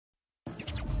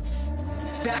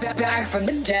Back from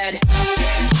the dead.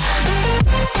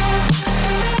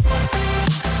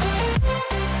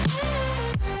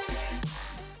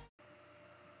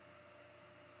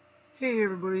 Hey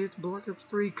everybody, it's Black Ops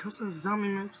 3 Custom Zombie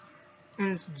Maps,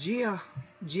 and it's Jia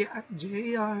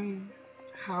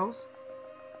House.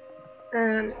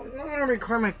 And I'm not gonna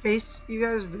record my face, you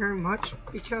guys, very much,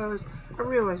 because I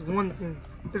realized one thing: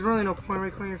 there's really no point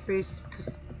recording your face,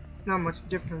 because it's not much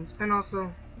difference, and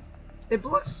also it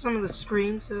blocks some of the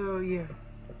screen, so yeah,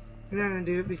 I'm not gonna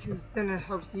do it because then it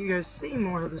helps you guys see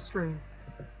more of the screen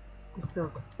and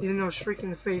stuff. Even though shrinking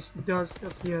the face does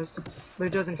stuff, yes, but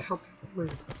it doesn't help you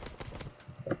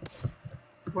play.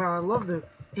 Wow, I love the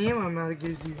ammo amount it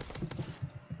gives you.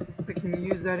 I can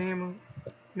use that ammo,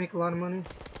 make a lot of money.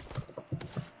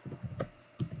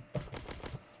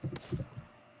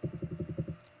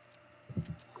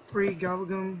 Free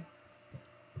gobblegum.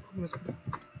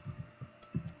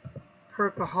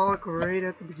 Perkaholic right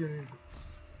at the beginning.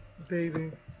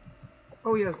 Baby.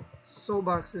 Oh yeah, soul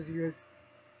boxes, you guys.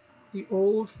 The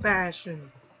old fashioned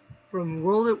from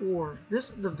World at War. This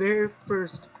is the very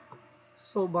first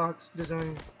soul box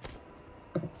design.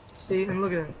 See, and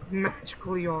look at that.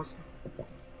 Magically awesome.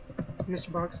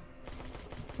 Mr. Box.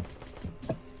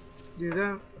 Do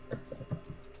that.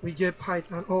 We get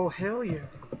Python. Oh hell yeah.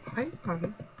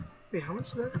 Python? Wait, how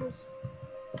much did that cost?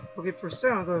 Okay, for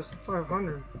sale I thought it was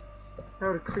 500. That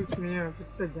would have creeped me out if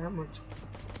it said that much.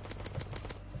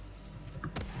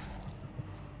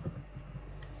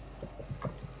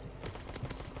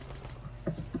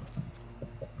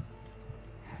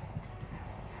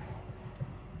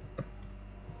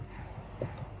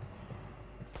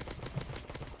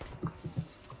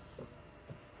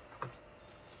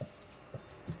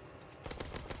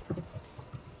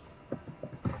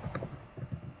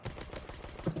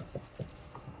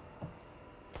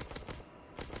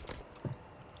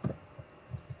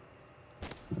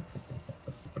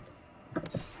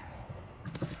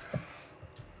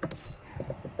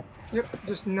 Yep,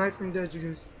 just Night from Dead, you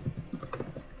guys.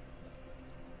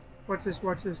 Watch this,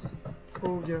 watch this.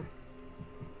 Oh yeah.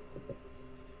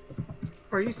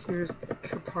 Are you serious?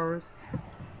 Kaparas.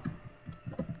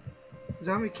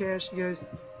 Zombie cash, you guys.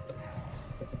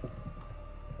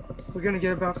 We're gonna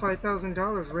get about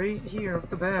 $5,000 right here off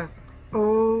the bat.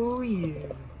 Oh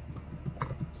yeah.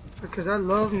 Because I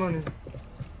love money.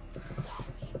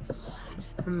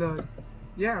 Blood.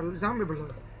 Yeah, zombie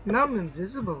blood. Now I'm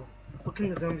invisible. What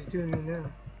can the zombies do to me now?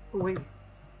 Oh wait.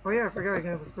 Oh yeah, I forgot I can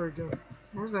have a third gun.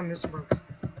 Where's that Mr. Box?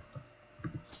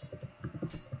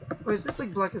 Oh, is this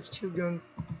like Black Ops 2 guns?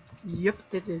 Yep,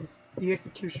 it is. The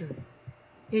Executioner.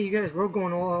 Hey you guys, we're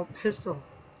going all out pistol.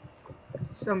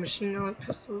 Submachine gun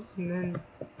pistols, and then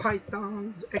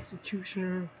Pythons,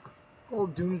 Executioner, all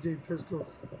Doomsday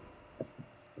pistols.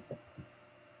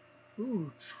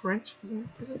 Ooh, trench gun?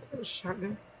 Isn't that a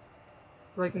shotgun?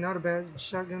 Like, not a bad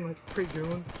shotgun, like a pretty good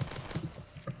one.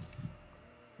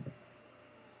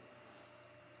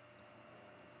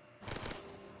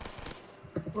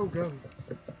 Oh, gun.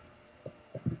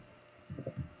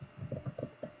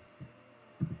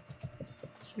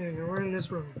 Okay, now we're in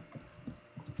this room.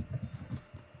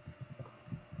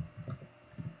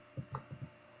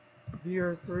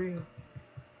 BR3.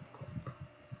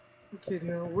 Okay,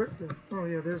 now where the... Oh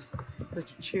yeah, there's the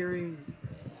cherry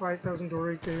 5,000 door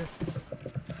right there.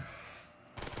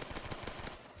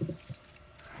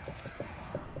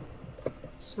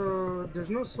 So there's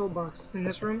no soul box in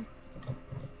this room,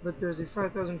 but there's a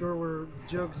 5,000 door where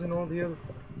jugs and all the other.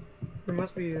 There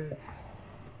must be a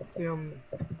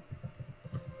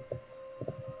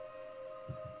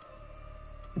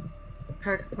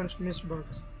pack-a-punch Mr. Box.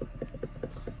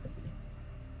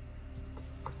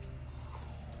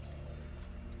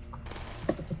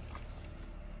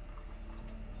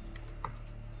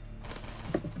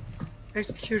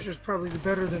 Executioner is probably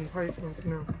better than Python for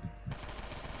now.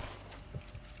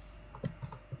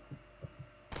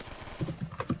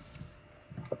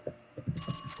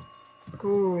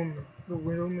 Boom, the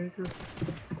Widowmaker.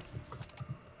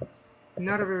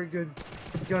 Not a very good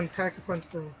gun, pack-a-punch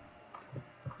though.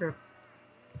 Crap.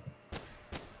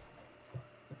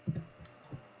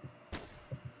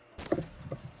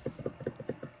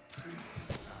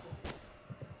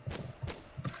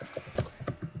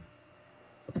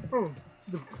 Oh,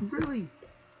 the really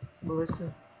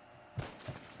ballista.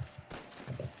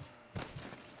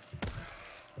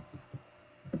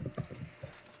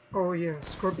 Oh yeah,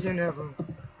 Scorpion Evo.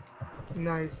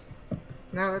 Nice.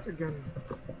 Now that's a gun.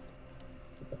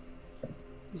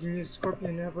 You can use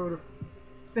Scorpion Evo to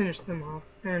finish them off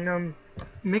and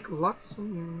make lots of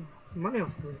money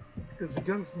off of it because the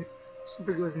gun's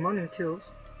super good money kills.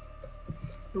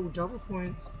 Oh, double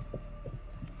points.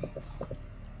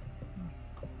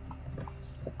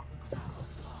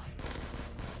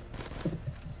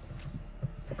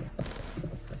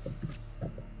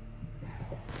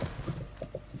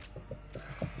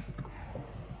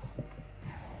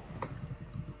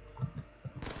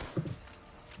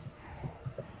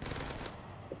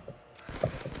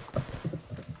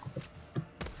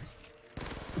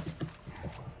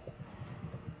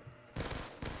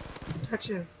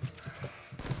 Gotcha.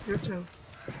 Good job.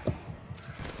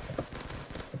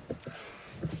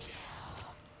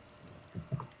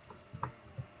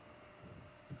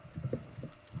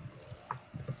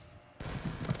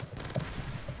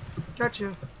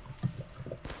 Gotcha.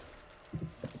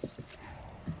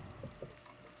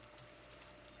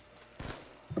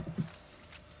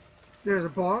 There's a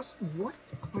boss? What?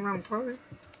 Around fire?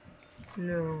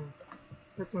 No.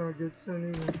 That's not a good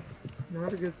sign either.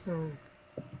 Not a good sign.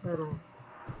 At all.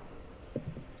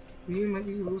 We might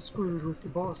be a little screwed with the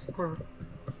boss part.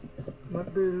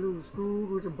 Might be a little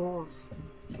screwed with the boss.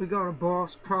 We got a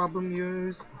boss problem,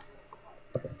 yes.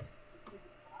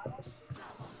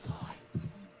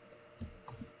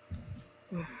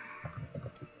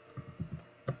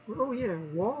 Oh yeah,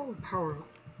 wall power.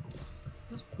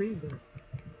 That's pretty good.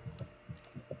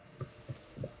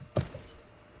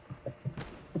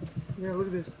 Yeah, look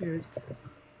at this, guys.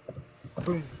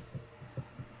 Boom.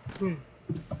 Boom.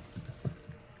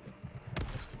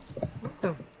 What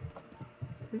the?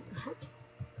 How?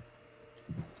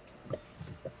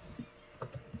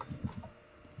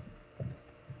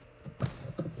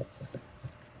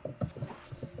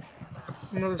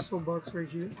 Another soul box right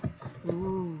here.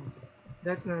 Ooh,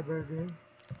 that's not a bad game.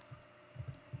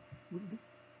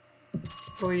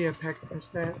 Oh yeah, pack punch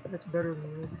that. That's better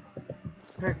than that.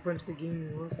 Pack punch the game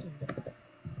you lost in.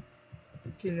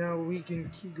 Okay, now we can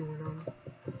keep going on.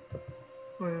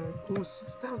 Oh,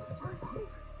 6,500.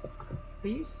 Are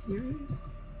you serious?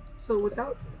 So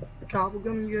without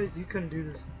gobblegum, you guys, you couldn't do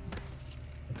this.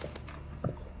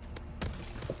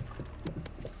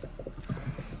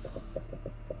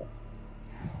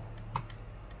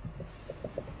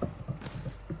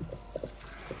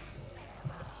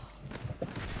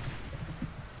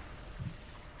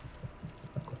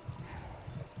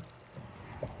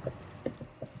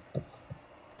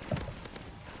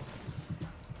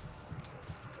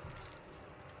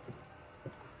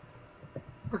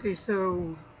 Okay,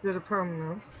 so there's a problem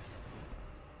now.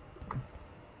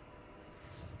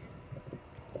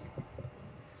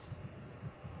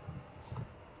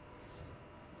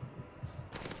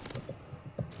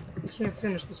 I can't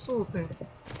finish the soul thing.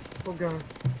 Oh god.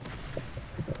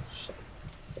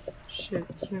 Shit,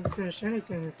 you can't finish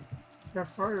anything if that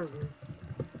fire's in.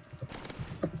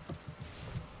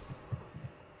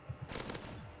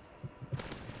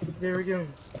 There we go.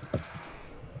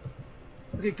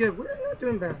 Okay, good. We're not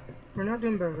doing bad. We're not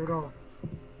doing bad at all.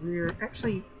 We're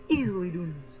actually easily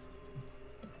doing this.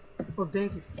 Well,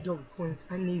 thank you for double points.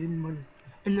 I needed money.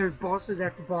 And there's bosses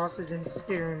after bosses and it's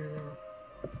scaring me now.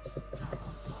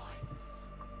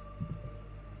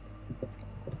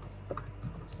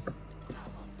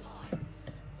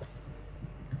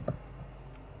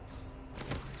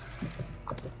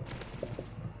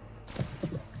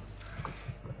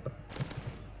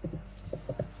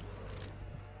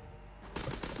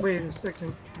 Wait a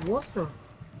second. What the?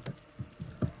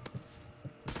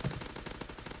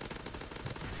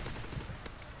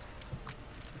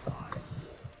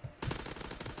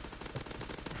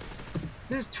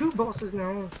 There's two bosses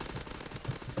now.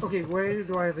 Okay, why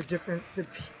do I have a different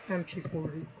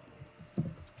MP40?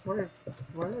 Why do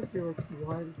I feel like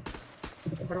why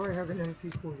do I have an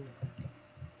MP40?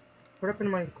 What happened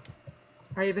to my?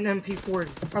 I have an MP40.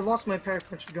 I lost my pack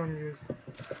punch gun used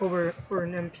over for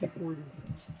an MP40.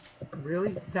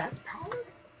 Really? That's power?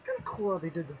 It's kind of cool how they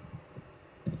did that.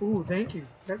 Ooh, thank you.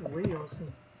 That's way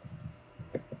awesome.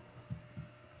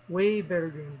 Way better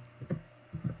game.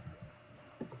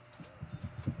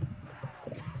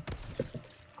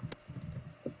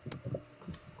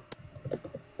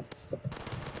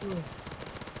 Ooh.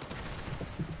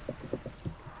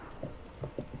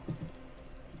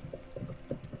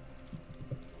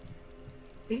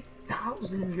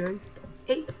 8,000, you guys.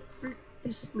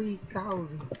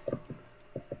 8,000.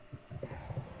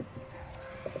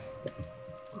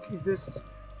 Okay, this is...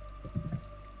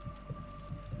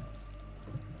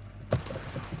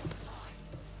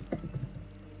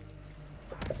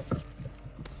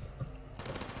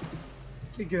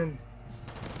 Okay, good.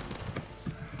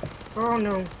 Oh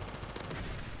no.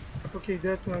 Okay,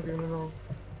 that's not good at all.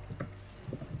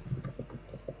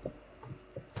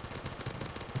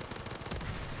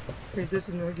 Okay, this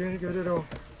is not getting good at all.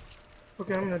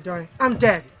 Okay, I'm gonna die. I'm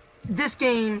dead. This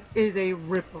game is a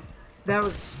ripper. That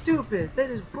was stupid. That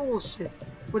is bullshit.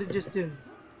 What it just did.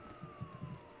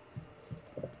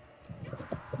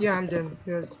 Yeah, I'm done.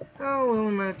 Yes. Oh, well,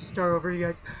 we might have to start over, you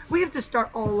guys. We have to start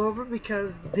all over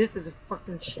because this is a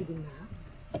fucking cheating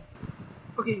map.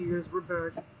 Okay, you guys, we're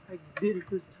back. I did it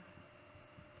this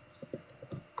time.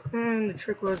 And the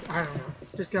trick was, I don't know.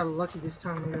 Just got lucky this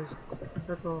time, you guys.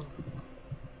 That's all.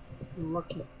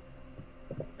 Lucky.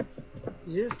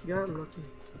 Just got lucky.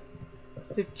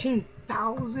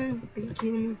 15,000? Are you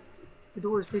kidding me? The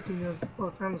door is taking me up. Oh,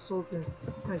 I found the soul thing.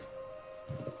 Nice.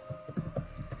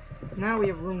 Now we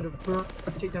have room to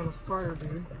take down the fire,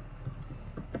 dude.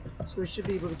 So we should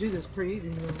be able to do this pretty easy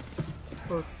now.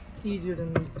 Or easier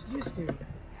than we used to.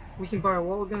 We can buy a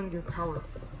wall gun and get power.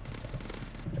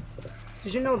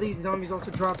 Did you know these zombies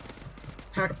also drop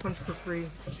pack punch for free?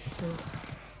 So,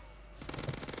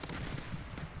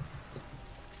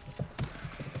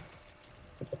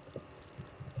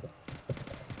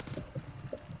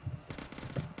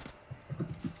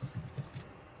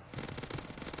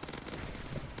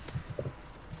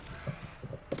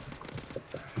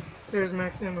 there's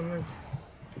max ammo, nice.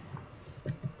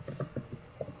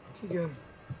 Keep going.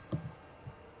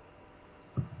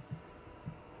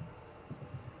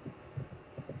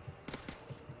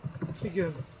 Keep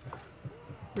going.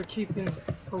 We're keeping.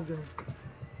 Hold on.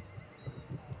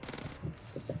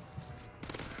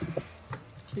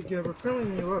 Keep going. We're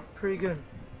filling you up pretty good.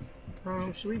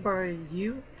 Should we buy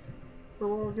you for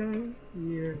wall gun?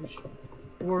 Yeah, we should.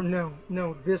 Or no,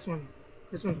 this one.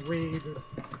 This one's way good.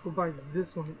 We'll buy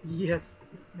this one. Yes.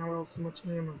 Now I have so much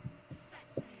ammo.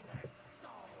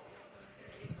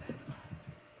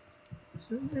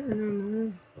 I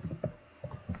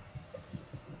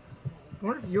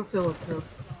wonder if you'll fill it up.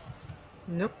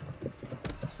 Nope.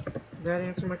 That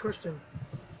answered my question.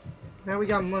 Now we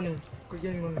got money. We're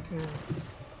getting money. Come on.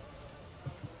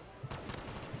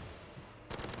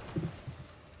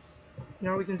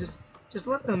 Now we can just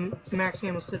let the max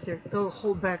ammo sit there. It'll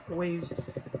hold back the waves,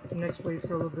 the next wave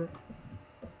for a little bit.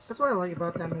 That's what I like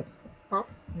about that mix. Oh,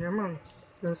 never mind.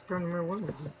 It's gonna start no matter what we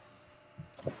do.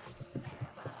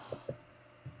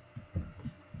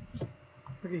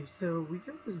 Okay, so we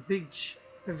got this big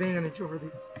advantage over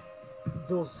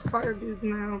those fire dudes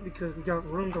now because we got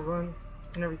room to run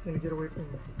and everything to get away from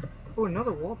them. Oh,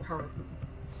 another wall power.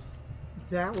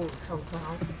 That will help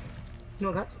out.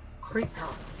 No, that's crate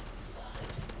power.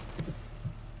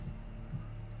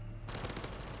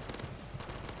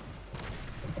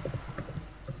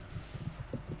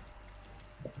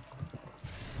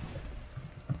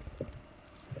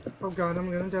 Oh god,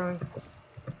 I'm gonna die.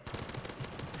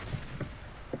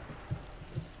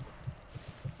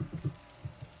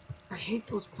 I hate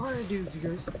those fire dudes, you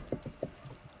guys.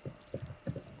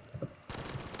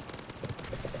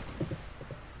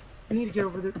 We need to get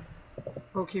over there.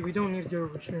 Okay, we don't need to get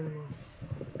over here anymore.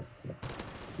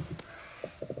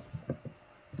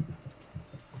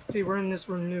 Okay, we're in this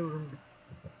new room.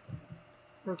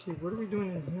 Okay, what are we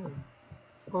doing in here?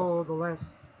 Oh, the last.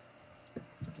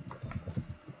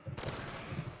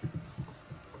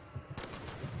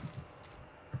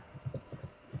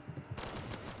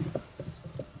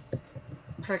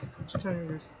 Pack punch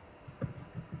tigers.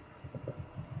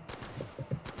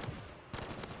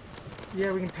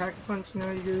 Yeah, we can pack punch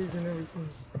now, you guys, and everything.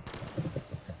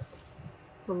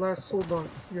 The last soul box,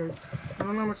 you guys. I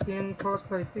don't know how much the end costs,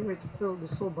 but I think we have to fill the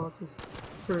soul boxes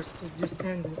first to just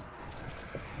end it.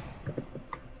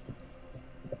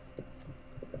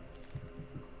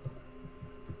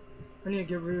 I need to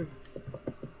get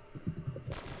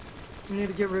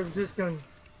rid of this gun.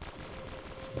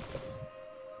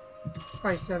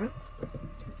 5.7.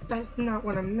 That's not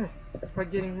what I meant by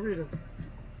getting rid of.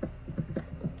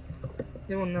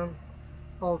 It will now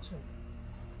alter.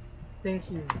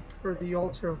 Thank you for the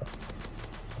alter.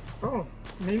 Oh,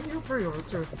 maybe you're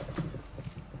pre-alter.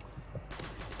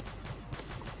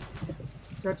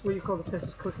 That's what you call the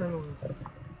fastest clicker in the world.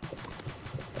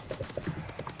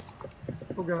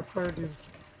 Oh god, fire dude.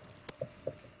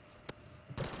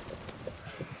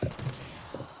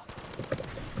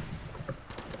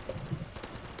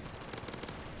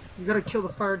 You gotta kill the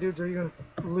fire dudes or you're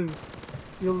gonna lose.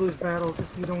 You'll lose battles if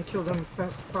you don't kill them as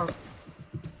fast as possible.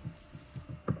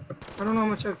 I don't know how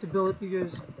much I have to build up you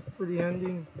guys for the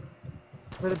ending,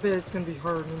 but I bet it's gonna be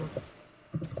hard, you know.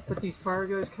 But these fire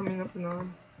guys coming up and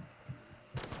on.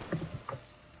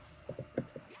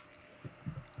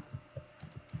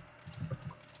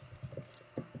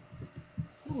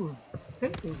 Ooh,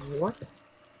 hey, what?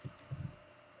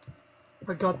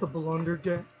 I got the blunder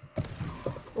deck.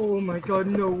 Oh my god,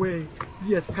 no way.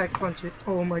 Yes, pack punch it.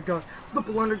 Oh my god. The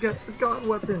blunderbuss, the god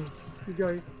weapon. You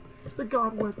guys, the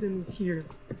god weapon is here.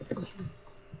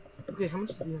 Yes. Okay, how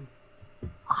much is the end?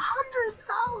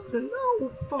 100,000? No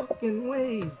fucking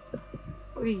way.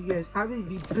 Okay, you guys, I will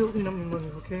be building up my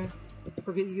money, okay?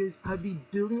 Okay, you guys, I'll be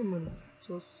building money.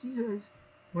 So I'll see you guys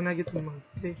when I get the money,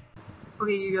 okay?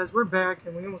 Okay, you guys, we're back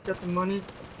and we almost got the money.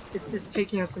 It's just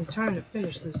taking us some time to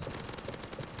finish this.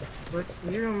 But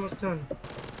we're almost done.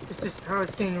 It's just how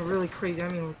it's getting really crazy. I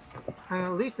mean,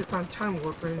 at least it's on time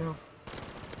warp right now.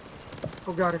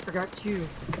 Oh god, I forgot you.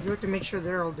 You have to make sure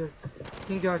they're all dead.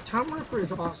 Thank god, time warper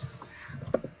is awesome.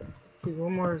 Okay,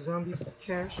 one more zombie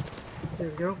cash. There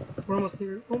we go. We're almost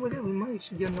there. Oh my god, we might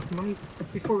actually get enough money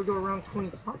before we go around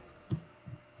 25.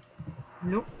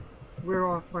 Nope. We're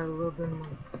off by a little bit of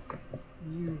money.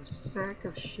 You sack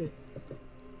of shit.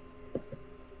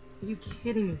 Are you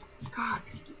kidding me? God,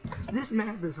 this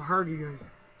map is hard, you guys.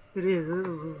 It is. This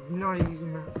is not an easy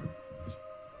map.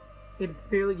 It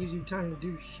barely gives you time to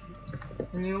do shit.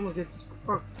 And you almost get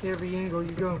fucked every angle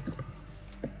you go.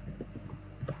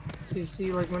 So you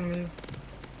see, like, when we...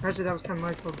 Actually, that was kind of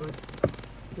my fault, but...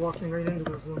 Walking right into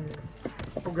those zombies.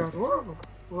 Oh god, whoa!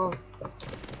 Well...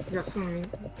 You got some of me.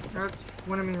 That's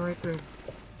what I mean right there.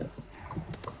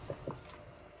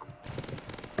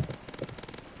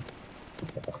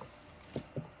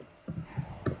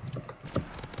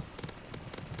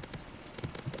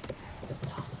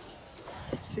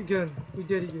 Okay, good. We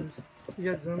did it, guys. We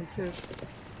got zombie cash.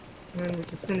 And then we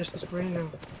can finish this right now.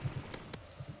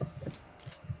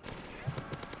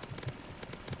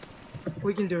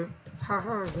 We can do it.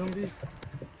 Haha, zombies.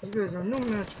 You guys are no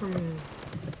match for me.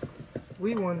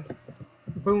 We won.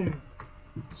 Boom.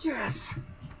 Yes!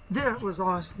 That was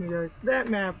awesome, guys. That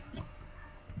map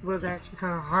was actually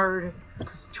kind of hard.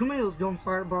 Because too many of those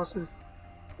gunfire bosses.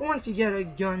 Once you get a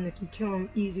gun that can kill them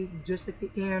easy, just like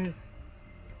the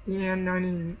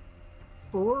AN-94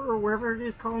 or whatever it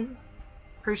is called.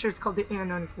 Pretty sure it's called the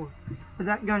AN-94. But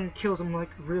that gun kills them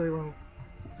like really well.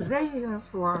 Thank you guys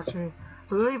for watching.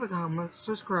 Leave a comment,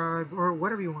 subscribe, or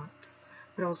whatever you want.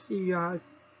 But I'll see you guys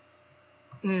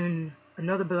in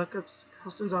another Black Ops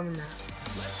Customs on the map.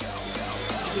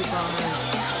 Goodbye.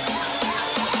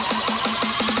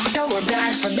 So we're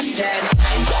back from the dead.